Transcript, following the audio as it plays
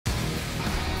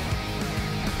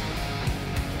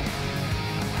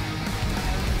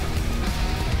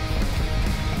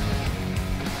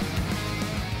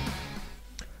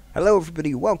Hello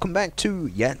everybody, welcome back to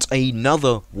yet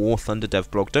another War Thunder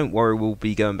Devblog. Don't worry, we'll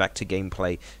be going back to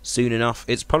gameplay soon enough.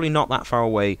 It's probably not that far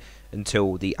away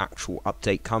until the actual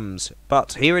update comes.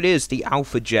 But here it is, the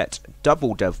Alpha Jet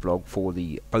double Devblog for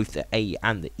both the A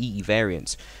and the E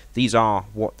variants. These are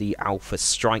what the Alpha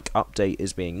Strike update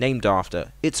is being named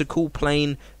after. It's a cool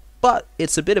plane, but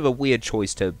it's a bit of a weird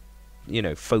choice to,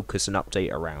 focus an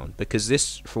update around. Because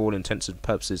this, for all intents and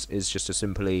purposes, is just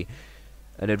simply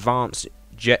an advanced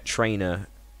jet trainer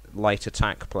light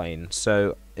attack plane,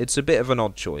 so it's a bit of an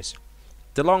odd choice.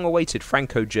 The long-awaited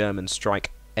Franco-German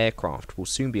strike aircraft will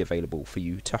soon be available for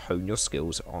you to hone your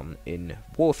skills on in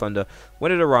War Thunder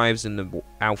when it arrives in the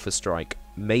Alpha Strike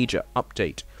major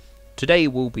update. Today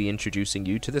we'll be introducing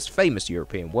you to this famous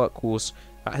European workhorse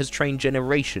that has trained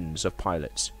generations of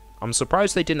pilots. I'm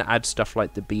surprised they didn't add stuff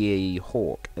like the BAE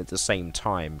Hawk at the same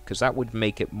time, because that would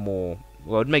make it more,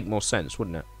 well, it'd make more sense,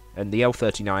 wouldn't it? And the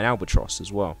L-39 Albatross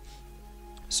as well.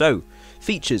 So,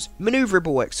 features,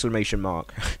 maneuverable exclamation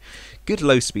mark, good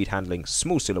low speed handling,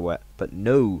 small silhouette, but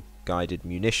no guided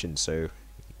munition, so,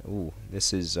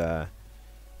 this is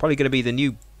probably going to be the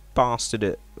new bastard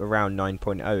at around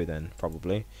 9.0 then,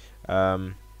 probably.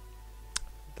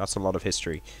 That's a lot of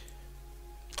history.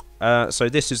 So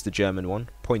this is the German one,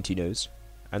 pointy nose,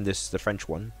 and this is the French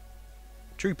one,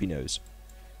 droopy nose.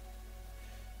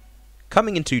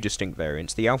 Coming in two distinct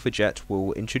variants, the Alpha Jet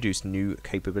will introduce new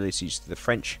capabilities to the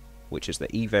French, which is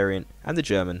the E variant, and the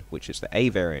German, which is the A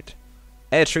variant.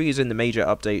 Airtree is in the major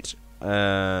update,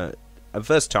 a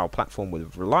versatile platform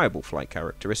with reliable flight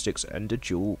characteristics and a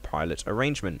dual pilot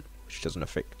arrangement, which doesn't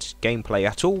affect gameplay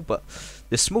at all, but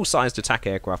this small-sized attack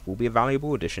aircraft will be a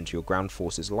valuable addition to your ground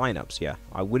forces lineups. Yeah,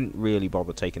 I wouldn't really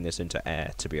bother taking this into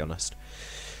air, to be honest.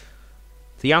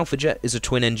 The Alpha Jet is a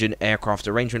twin-engine aircraft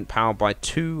arrangement powered by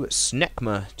two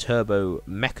Snecma Turbo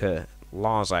Mecha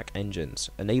Larzac engines,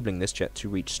 enabling this jet to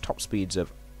reach top speeds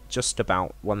of just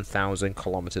about 1,000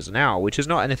 kilometers an hour, which is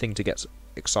not anything to get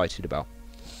excited about.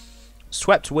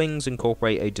 Swept wings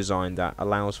incorporate a design that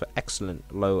allows for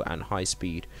excellent low and high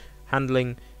speed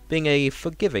handling, being a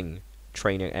forgiving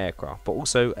training aircraft, but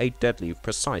also a deadly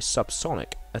precise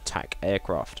subsonic attack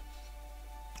aircraft.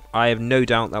 I have no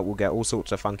doubt that we'll get all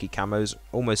sorts of funky camos,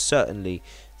 almost certainly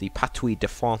the Patrouille de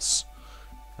France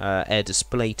air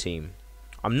display team.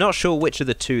 I'm not sure which of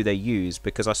the two they use,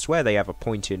 because I swear they have a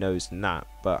pointier nose than that,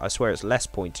 but I swear it's less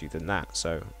pointy than that,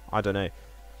 so I don't know.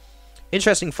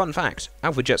 Interesting fun fact,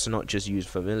 Alpha Jets are not just used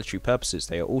for military purposes,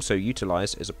 they are also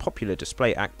utilised as a popular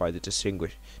display act by the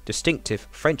distinctive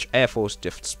French Air Force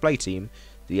display team,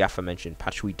 the aforementioned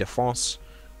Patrouille de France,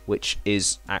 which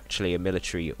is actually a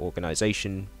military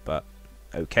organisation, but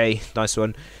okay, nice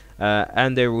one.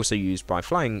 And they're also used by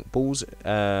Flying Balls,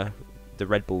 the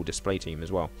Red Bull display team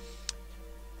as well.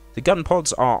 The gun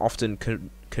pods are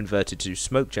often converted to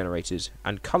smoke generators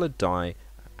and coloured dye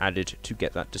added to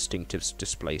get that distinctive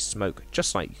display smoke,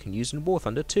 just like you can use in War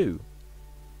Thunder 2.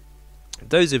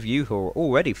 Those of you who are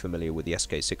already familiar with the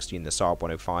SK-60 and the Saab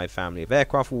 105 family of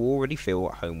aircraft will already feel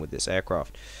at home with this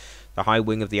aircraft. The high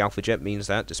wing of the Alpha Jet means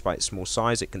that, despite its small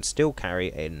size, it can still carry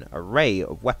an array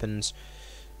of weapons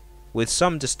with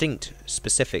some distinct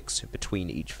specifics between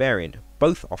each variant.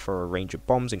 Both offer a range of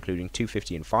bombs, including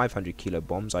 250 and 500 kilo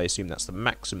bombs, I assume that's the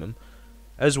maximum,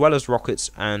 as well as rockets,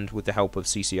 and with the help of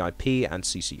CCIP and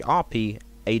CCRP,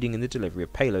 aiding in the delivery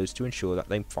of payloads to ensure that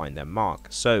they find their mark.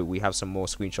 So, we have some more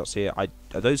screenshots here. Are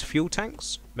those fuel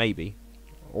tanks? Maybe.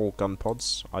 Or gun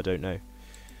pods? I don't know.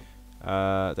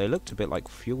 They looked a bit like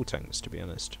fuel tanks, to be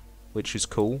honest, which is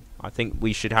cool. I think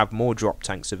we should have more drop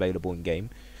tanks available in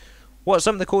game. What are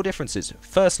some of the core differences?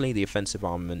 Firstly, the offensive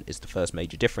armament is the first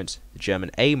major difference. The German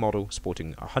A model,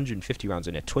 sporting 150 rounds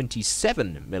in a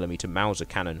 27mm Mauser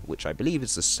cannon, which I believe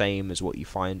is the same as what you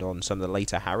find on some of the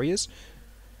later Harriers,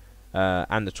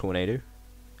 and the Tornado.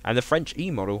 And the French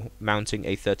E model, mounting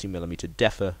a 30mm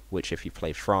Deffer, which if you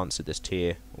play France at this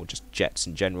tier, or just jets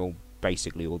in general,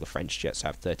 basically all the French jets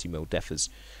have 30mm Deffers,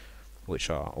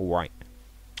 which are alright.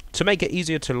 To make it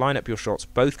easier to line up your shots,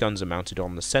 both guns are mounted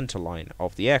on the centre line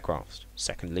of the aircraft.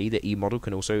 Secondly, the E model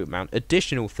can also mount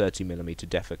additional 30mm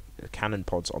Deffer cannon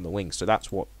pods on the wings, so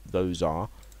that's what those are,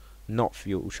 not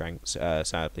fuel tanks,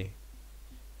 sadly.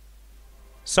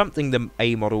 Something the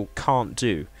A model can't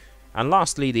do. And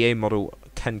lastly, the A model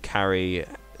can carry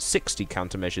 60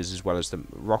 countermeasures as well as the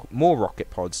more rocket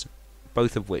pods,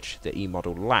 both of which the E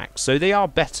model lacks. So they are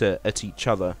better at each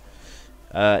other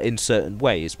in certain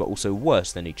ways, but also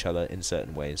worse than each other in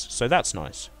certain ways. So that's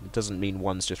nice. It doesn't mean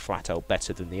one's just flat out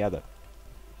better than the other.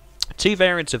 Two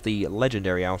variants of the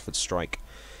legendary Alpha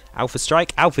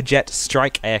Jet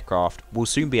strike aircraft will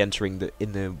soon be entering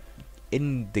in the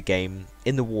in the game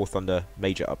in the War Thunder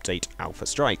Major Update Alpha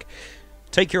Strike.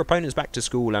 Take your opponents back to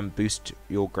school and boost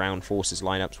your ground forces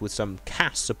lineups with some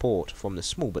CAS support from the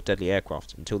small but deadly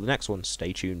aircraft. Until the next one,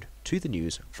 stay tuned to the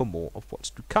news for more of what's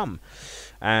to come.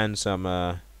 And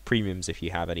some premiums if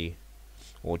you have any,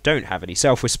 or don't have any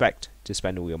self-respect to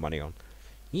spend all your money on.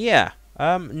 Yeah,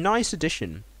 nice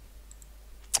addition.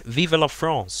 Vive la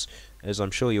France, as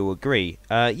I'm sure you'll agree.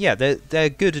 Yeah, they're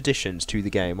good additions to the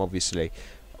game, obviously.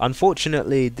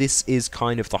 Unfortunately, this is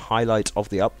kind of the highlight of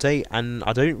the update, and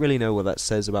I don't really know what that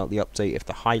says about the update if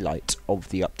the highlight of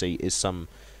the update is some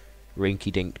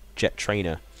rinky-dink jet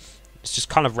trainer. It's just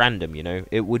kind of random, you know.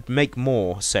 It would make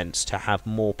more sense to have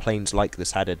more planes like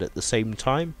this added at the same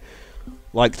time,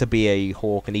 like the BAE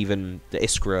Hawk and even the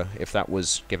Iskra, if that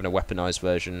was given a weaponized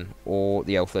version, or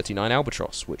the L-39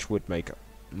 Albatross, which would make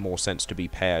more sense to be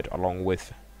paired along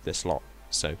with this lot.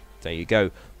 So, there you go.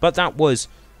 But that was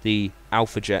the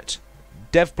Alpha Jet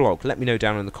Devblog. Let me know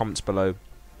down in the comments below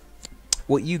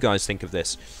what you guys think of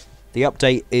this. The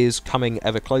update is coming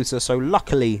ever closer, so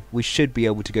luckily we should be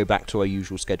able to go back to our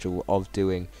usual schedule of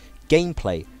doing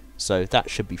gameplay, so that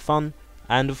should be fun.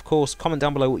 And of course, comment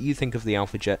down below what you think of the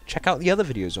Alpha Jet. Check out the other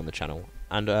videos on the channel,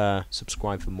 and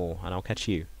subscribe for more, and I'll catch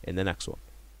you in the next one.